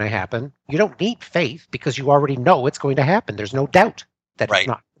something's going to happen, you don't need faith because you already know it's going to happen. There's no doubt that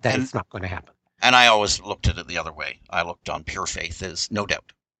it's not going to happen. And I always looked at it the other way. I looked on pure faith as no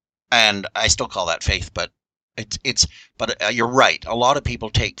doubt. And I still call that faith, but you're right. A lot of people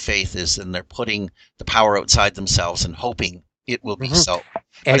take faith as, and they're putting the power outside themselves and hoping it will be so.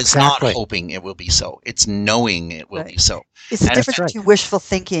 But it's not hoping it will be so. It's knowing it will be so. It's the difference between wishful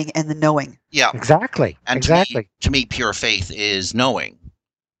thinking and the knowing. Yeah. Exactly. And to me, pure faith is knowing.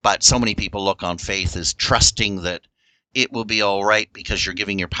 But so many people look on faith as trusting that it will be all right because you're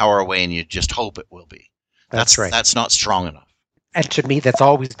giving your power away and you just hope it will be. That's right. That's not strong enough. And to me, that's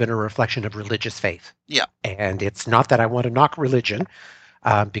always been a reflection of religious faith. Yeah. And it's not that I want to knock religion,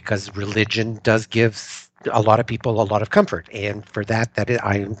 because religion does give a lot of people a lot of comfort. And for that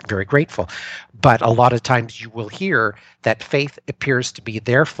I am very grateful. But a lot of times you will hear that faith appears to be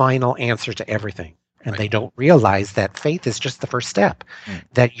their final answer to everything. And they don't realize that faith is just the first step.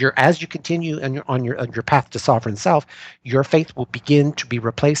 That as you continue on your path to sovereign self, your faith will begin to be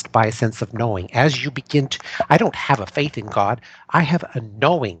replaced by a sense of knowing. As you begin to, I don't have a faith in God. I have a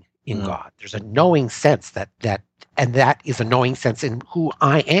knowing in God. There's a knowing sense that is a knowing sense in who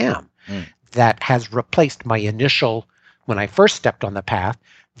I am. That has replaced my initial, when I first stepped on the path,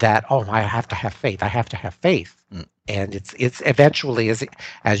 that, I have to have faith. I have to have faith. And it's eventually,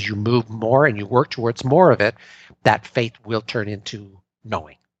 as you move more and you work towards more of it, that faith will turn into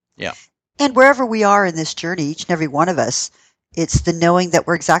knowing. Yeah. And wherever we are in this journey, each and every one of us, it's the knowing that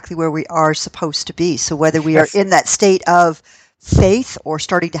we're exactly where we are supposed to be. So whether we are in that state of faith or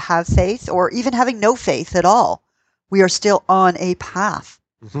starting to have faith or even having no faith at all, we are still on a path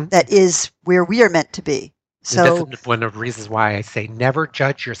that is where we are meant to be. So that's one of the reasons why I say never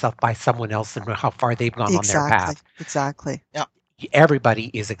judge yourself by someone else and how far they've gone on their path. Exactly. Yeah.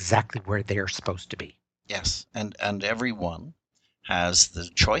 Everybody is exactly where they're supposed to be. Yes. And everyone has the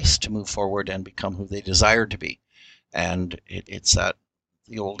choice to move forward and become who they desire to be. And it's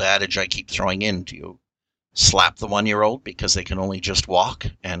the old adage I keep throwing in. Do you slap the 1-year-old because they can only just walk,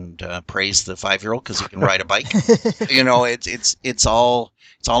 and praise the 5-year-old because he can ride a bike? It's all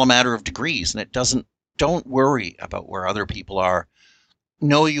a matter of degrees, and don't worry about where other people are.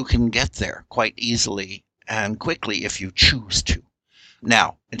 Know you can get there quite easily and quickly if you choose to.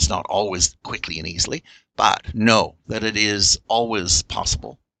 Now, it's not always quickly and easily, but know that it is always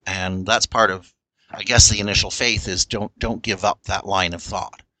possible. And that's part of, I guess, the initial faith is don't give up that line of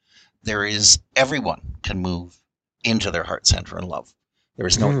thought. Everyone can move into their heart center and love. There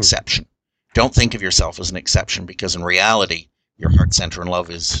is no exception. Don't think of yourself as an exception, because in reality, your heart center and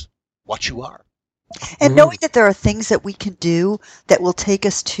love is what you are. And knowing that there are things that we can do that will take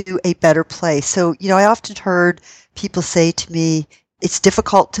us to a better place. So, I often heard people say to me, it's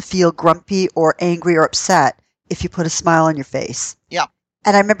difficult to feel grumpy or angry or upset if you put a smile on your face. Yeah.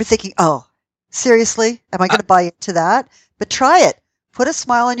 And I remember thinking, seriously? Am I going to buy into that? But try it. Put a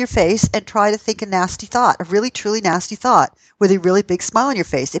smile on your face and try to think a nasty thought, a really, truly nasty thought with a really big smile on your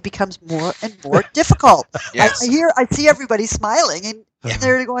face. It becomes more and more difficult. Yes. I see everybody smiling and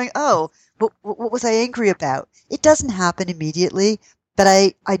they're going, what was I angry about? It doesn't happen immediately, but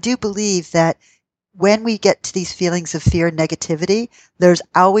I do believe that when we get to these feelings of fear and negativity, there's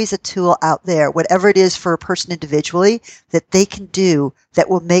always a tool out there, whatever it is for a person individually, that they can do that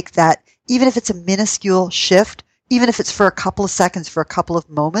will make that, even if it's a minuscule shift, even if it's for a couple of seconds, for a couple of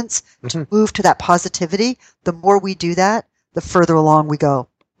moments, to move to that positivity. The more we do that, the further along we go.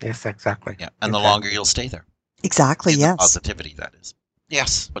 Yes, exactly. Yeah, and the longer you'll stay there. Exactly, yes. Positivity, that is.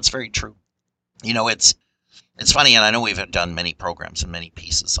 Yes, that's very true. It's funny, and I know we've done many programs and many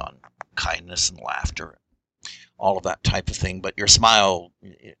pieces on kindness and laughter, all of that type of thing, but your smile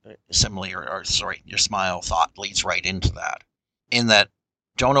your smile thought leads right into that, in that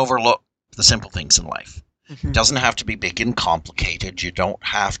don't overlook the simple things in life. It doesn't have to be big and complicated. You don't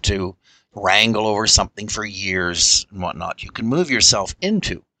have to wrangle over something for years and whatnot. You can move yourself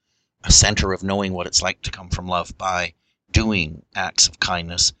into a center of knowing what it's like to come from love by doing acts of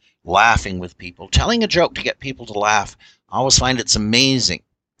kindness, laughing with people, telling a joke to get people to laugh. I always find it's amazing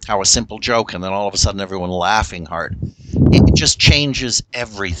how a simple joke and then all of a sudden everyone laughing hard, it just changes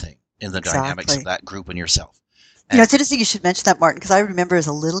everything in the dynamics of that group and yourself. It's interesting you should mention that, Martin, because I remember as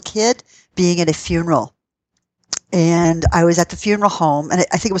a little kid being at a funeral. And I was at the funeral home, and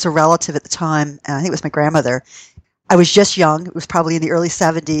I think it was a relative at the time. I think it was my grandmother. I was just young. It was probably in the early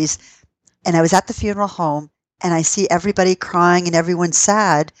 70s. And I was at the funeral home, and I see everybody crying and everyone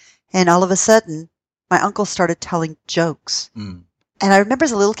sad. And all of a sudden, my uncle started telling jokes. And I remember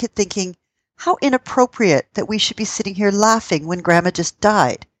as a little kid thinking, how inappropriate that we should be sitting here laughing when Grandma just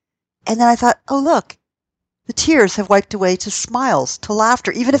died. And then I thought, oh, look, the tears have wiped away to smiles, to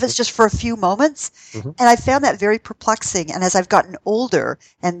laughter, even if it's just for a few moments. And I found that very perplexing. And as I've gotten older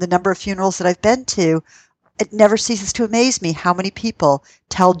and the number of funerals that I've been to, it never ceases to amaze me how many people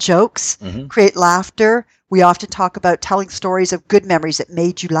tell jokes, create laughter. We often talk about telling stories of good memories that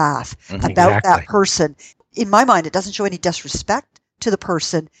made you laugh about that person. In my mind, it doesn't show any disrespect to the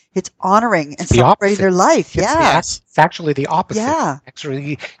person. It's honoring and celebrating their life. It's actually the opposite. Yeah.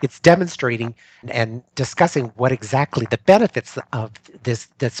 Actually, it's demonstrating and discussing what exactly the benefits of this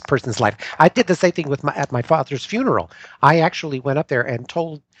person's life. I did the same thing with at my father's funeral. I actually went up there and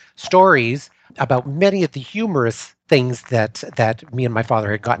told stories about many of the humorous things that me and my father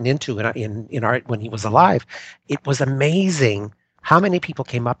had gotten into in our when he was alive. It was amazing how many people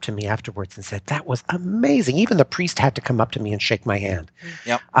came up to me afterwards and said, that was amazing. Even the priest had to come up to me and shake my hand.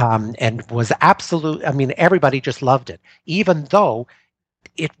 And was absolute. I mean, everybody just loved it, even though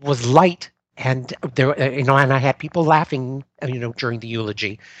it was light and there, and I had people laughing, during the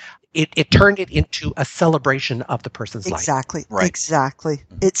eulogy. It turned it into a celebration of the person's life. Exactly.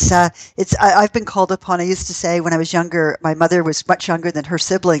 It's I've been called upon. I used to say when I was younger, my mother was much younger than her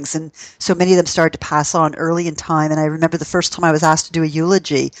siblings, and so many of them started to pass on early in time. And I remember the first time I was asked to do a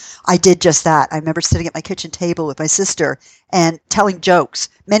eulogy, I did just that. I remember sitting at my kitchen table with my sister and telling jokes,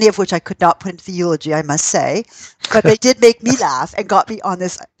 many of which I could not put into the eulogy, I must say, but they did make me laugh and got me on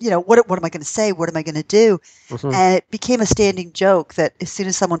this, what am I going to say? What am I going to do? And it became a standing joke that as soon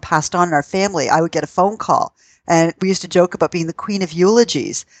as someone passed on in our family, I would get a phone call. And we used to joke about being the queen of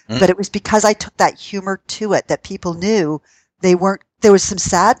eulogies, but it was because I took that humor to it that people knew there was some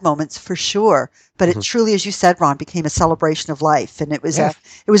sad moments for sure, but it truly, as you said, Ron, became a celebration of life. And it was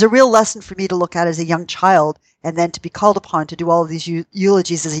a real lesson for me to look at as a young child and then to be called upon to do all of these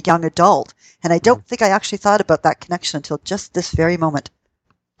eulogies as a young adult. And I don't think I actually thought about that connection until just this very moment.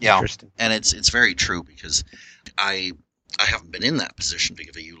 Yeah, and it's very true because I haven't been in that position to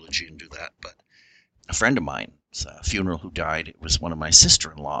give a eulogy and do that, but a friend of mine, a funeral who died, it was one of my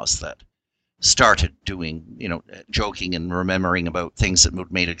sister-in-laws that started doing, joking and remembering about things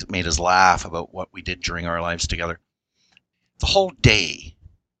that made us laugh about what we did during our lives together. The whole day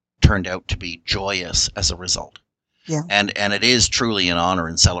turned out to be joyous as a result. Yeah. And it is truly an honor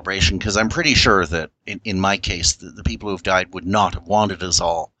and celebration because I'm pretty sure that in my case, the people who have died would not have wanted us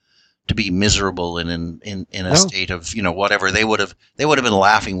all to be miserable and in a state of, whatever. They would have been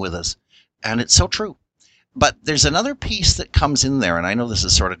laughing with us. And it's so true. But there's another piece that comes in there, and I know this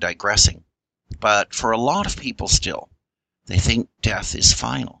is sort of digressing, but for a lot of people still, they think death is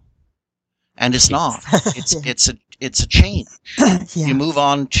final. And it's not. It's a change. You move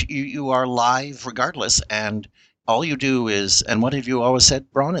on, you are live regardless, and all you do is, and what have you always said,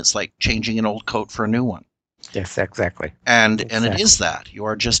 Ron? It's like changing an old coat for a new one. Yes, exactly. And it is that. You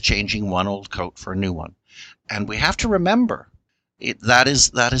are just changing one old coat for a new one. And we have to remember that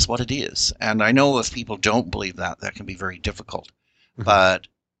is what it is. And I know if people don't believe that can be very difficult. But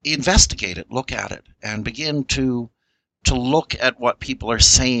investigate it, look at it, and begin to look at what people are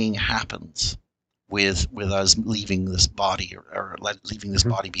saying happens with us leaving this body or leaving this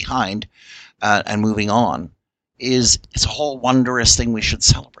body behind and moving on. It's a whole wondrous thing we should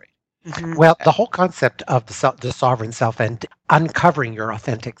celebrate. Well, the whole concept of the sovereign self and uncovering your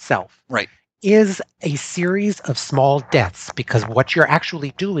authentic self is a series of small deaths, because what you're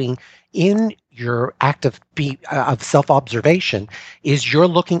actually doing in your act of self-observation is you're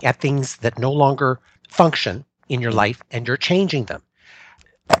looking at things that no longer function in your life and you're changing them.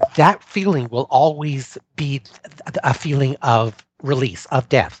 That feeling will always be a feeling of release, of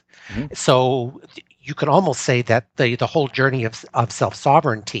death. So you can almost say that the whole journey of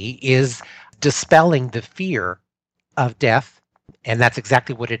self-sovereignty is dispelling the fear of death, and that's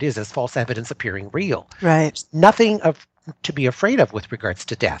exactly what it is, as false evidence appearing real. Right. Nothing of to be afraid of with regards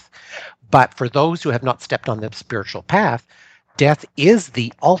to death. But for those who have not stepped on the spiritual path, death is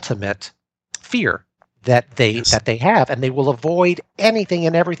the ultimate fear that they have, and they will avoid anything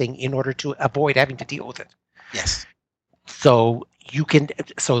and everything in order to avoid having to deal with it. Yes. So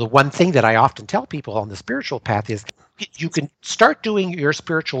the one thing that I often tell people on the spiritual path is you can start doing your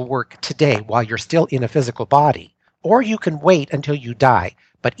spiritual work today while you're still in a physical body, or you can wait until you die.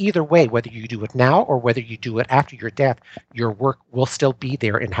 But either way, whether you do it now or whether you do it after your death, your work will still be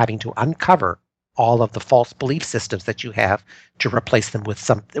there in having to uncover all of the false belief systems that you have to replace them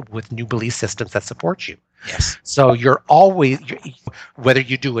with new belief systems that support you. Yes. So whether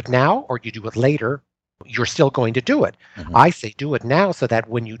you do it now or you do it later, you're still going to do it. Mm-hmm. I say do it now so that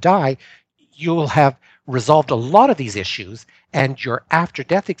when you die, you'll have resolved a lot of these issues, and your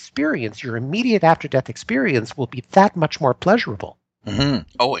after-death experience, your immediate after-death experience, will be that much more pleasurable. Mm-hmm.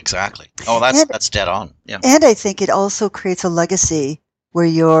 Oh, exactly. Oh, that's dead on. Yeah. And I think it also creates a legacy where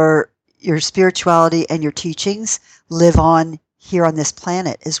your spirituality and your teachings live on here on this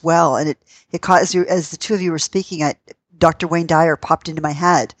planet as well. And as the two of you were speaking, Dr. Wayne Dyer popped into my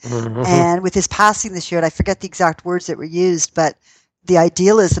head. Mm-hmm. And with his passing this year, and I forget the exact words that were used, but the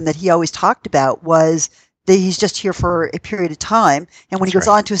idealism that he always talked about was that he's just here for a period of time. And when he goes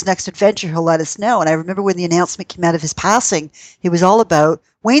on to his next adventure, he'll let us know. And I remember when the announcement came out of his passing, it was all about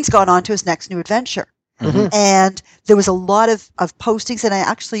Wayne's gone on to his next new adventure. Mm-hmm. And there was a lot of postings, and I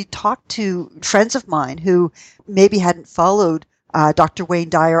actually talked to friends of mine who maybe hadn't followed Dr. Wayne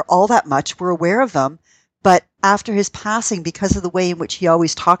Dyer all that much, were aware of him. But after his passing, because of the way in which he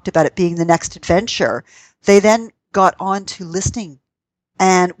always talked about it being the next adventure, they then got on to listening.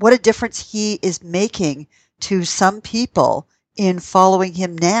 And what a difference he is making to some people in following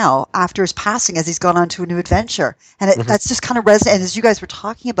him now after his passing as he's gone on to a new adventure. And that's just kind of resonated. And as you guys were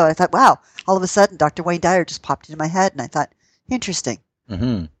talking about it, I thought, wow, all of a sudden Dr. Wayne Dyer just popped into my head. And I thought, interesting.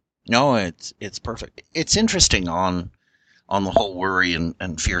 Mm-hmm. No, it's perfect. It's interesting on the whole worry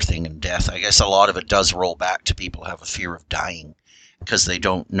and fear thing and death. I guess a lot of it does roll back to people who have a fear of dying because they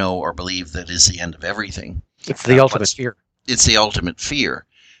don't know or believe that is the end of everything. It's the ultimate fear. It's the ultimate fear.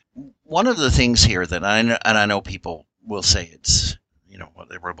 One of the things here that I know people will say it's,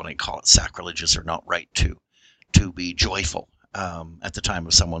 whatever they call it, sacrilegious or not right to be joyful at the time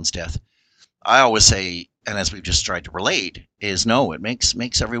of someone's death. I always say, and as we've just tried to relate, is no, it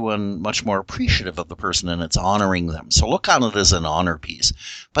makes everyone much more appreciative of the person, and it's honoring them. So look on it as an honor piece.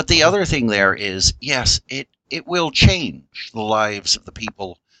 But the other thing there is, yes, it will change the lives of the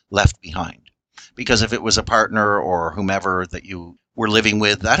people left behind. Because if it was a partner or whomever that you were living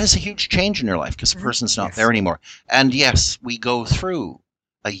with, that is a huge change in your life because the person's not there anymore. And yes, we go through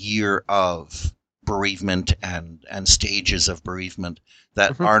a year of bereavement and stages of bereavement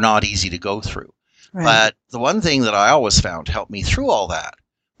that are not easy to go through. Right. But the one thing that I always found helped me through all that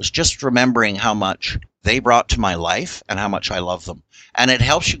was just remembering how much they brought to my life and how much I love them. And it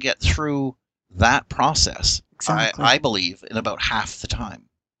helps you get through that process, exactly. I believe, in about half the time.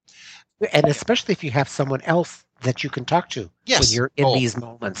 And especially if you have someone else that you can talk to when you're in these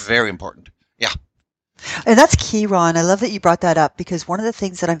moments. Very important. Yeah. And that's key, Ron. I love that you brought that up because one of the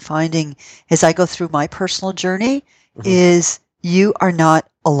things that I'm finding as I go through my personal journey is you are not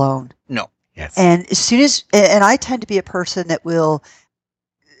alone. No. Yes. And as soon as, and I tend to be a person that will,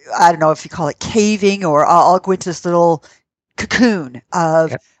 I don't know if you call it caving, or I'll go into this little cocoon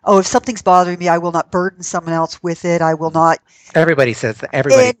of, if something's bothering me, I will not burden someone else with it. I will not. Everybody says that.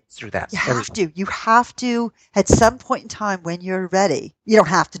 Everybody goes through that. You have to, at some point in time when you're ready, you don't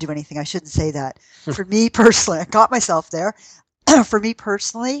have to do anything. I shouldn't say that. For me personally, I got myself there. For me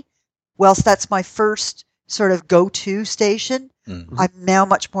personally, whilst that's my first sort of go-to station, I'm now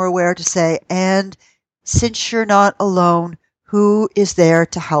much more aware to say, and since you're not alone, who is there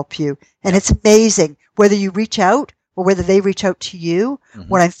to help you? And it's amazing whether you reach out or whether they reach out to you.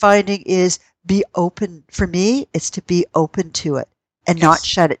 What I'm finding is be open. For me, it's to be open to it and not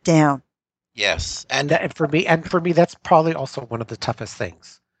shut it down. Yes. And for me, that's probably also one of the toughest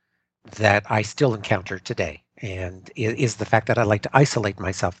things that I still encounter today. And is the fact that I like to isolate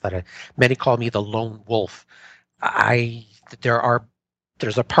myself, many call me the lone wolf.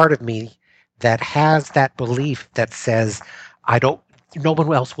 There's a part of me that has that belief that says, no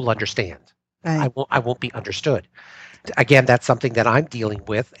one else will understand. Right. I won't be understood. Again, that's something that I'm dealing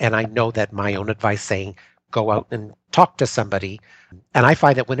with, and I know that my own advice saying, go out and talk to somebody. And I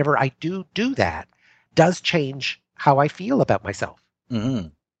find that whenever I do that, does change how I feel about myself. Mm-hmm.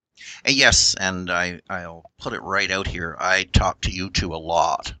 Yes, and I'll put it right out here. I talk to you two a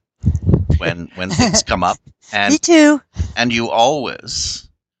lot when things come up. And, me too. And you always,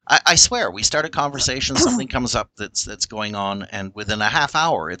 I swear, we start a conversation, something comes up that's going on, and within a half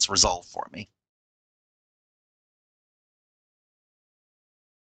hour, it's resolved for me.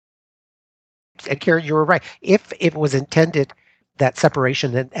 And Karen, you were right. If it was intended that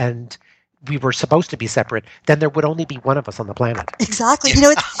separation and we were supposed to be separate, then there would only be one of us on the planet. Exactly.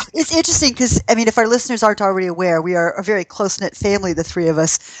 It's interesting because, if our listeners aren't already aware, we are a very close-knit family, the three of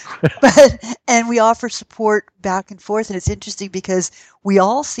us, and we offer support back and forth. And it's interesting because we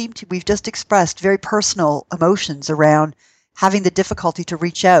all we've just expressed very personal emotions around having the difficulty to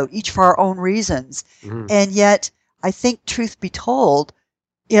reach out, each for our own reasons. Mm-hmm. And yet, I think, truth be told,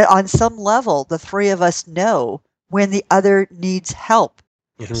 on some level, the three of us know when the other needs help.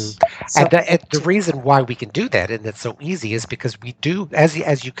 Yes. So, and the reason why we can do that, and it's so easy, is because we do,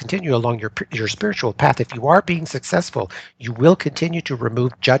 as you continue along your spiritual path, if you are being successful, you will continue to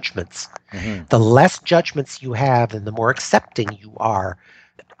remove judgments. Mm-hmm. The less judgments you have and the more accepting you are.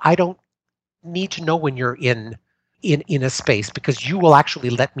 I don't need to know when you're in a space, because you will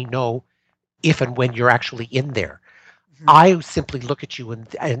actually let me know if and when you're actually in there. I simply look at you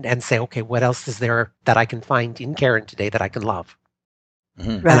and say, okay, what else is there that I can find in Karen today that I can love?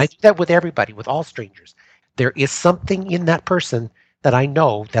 Mm-hmm. Right. And I do that with everybody, with all strangers. There is something in that person that I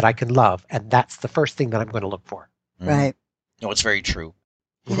know that I can love, and that's the first thing that I'm going to look for. Right. No, it's very true.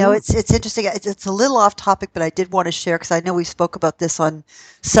 It's interesting. It's a little off topic, but I did want to share, because I know we spoke about this on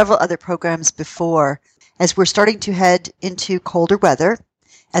several other programs before. As we're starting to head into colder weather,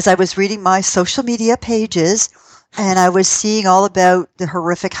 as I was reading my social media pages, and I was seeing all about the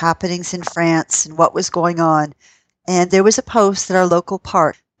horrific happenings in France and what was going on. And there was a post at our local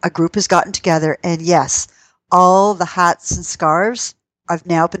park. A group has gotten together, and yes, all the hats and scarves have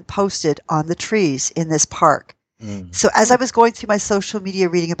now been posted on the trees in this park. Mm. So as I was going through my social media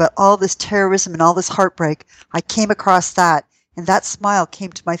reading about all this terrorism and all this heartbreak, I came across that, and that smile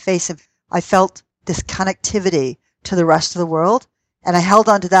came to my face, and I felt this connectivity to the rest of the world, and I held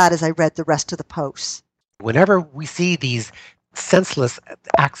on to that as I read the rest of the posts. Whenever we see these senseless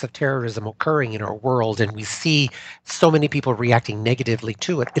acts of terrorism occurring in our world, and we see so many people reacting negatively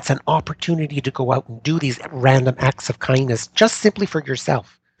to it, it's an opportunity to go out and do these random acts of kindness just simply for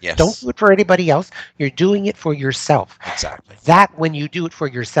yourself. Yes. Don't do it for anybody else. You're doing it for yourself. Exactly. That, when you do it for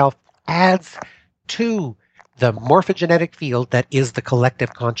yourself, adds to the morphogenetic field that is the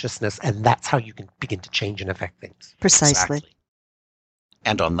collective consciousness, and that's how you can begin to change and affect things. Precisely. Exactly.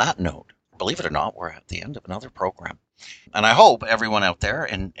 And on that note, believe it or not, we're at the end of another program. And I hope everyone out there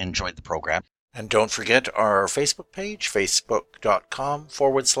enjoyed the program. And don't forget our Facebook page,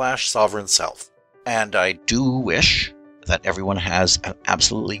 facebook.com/Sovereign Self. And I do wish that everyone has an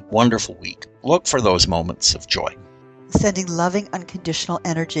absolutely wonderful week. Look for those moments of joy. Sending loving, unconditional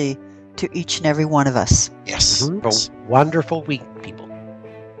energy to each and every one of us. Yes. Mm-hmm. A wonderful week, people.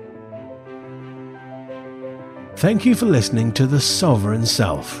 Thank you for listening to The Sovereign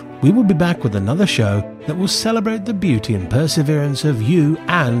Self. We will be back with another show that will celebrate the beauty and perseverance of you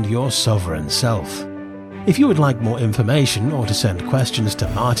and your sovereign self. If you would like more information or to send questions to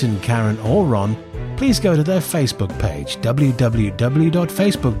Martin, Karen or Ron, please go to their Facebook page,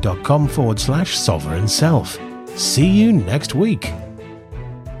 www.facebook.com/sovereign self. See you next week.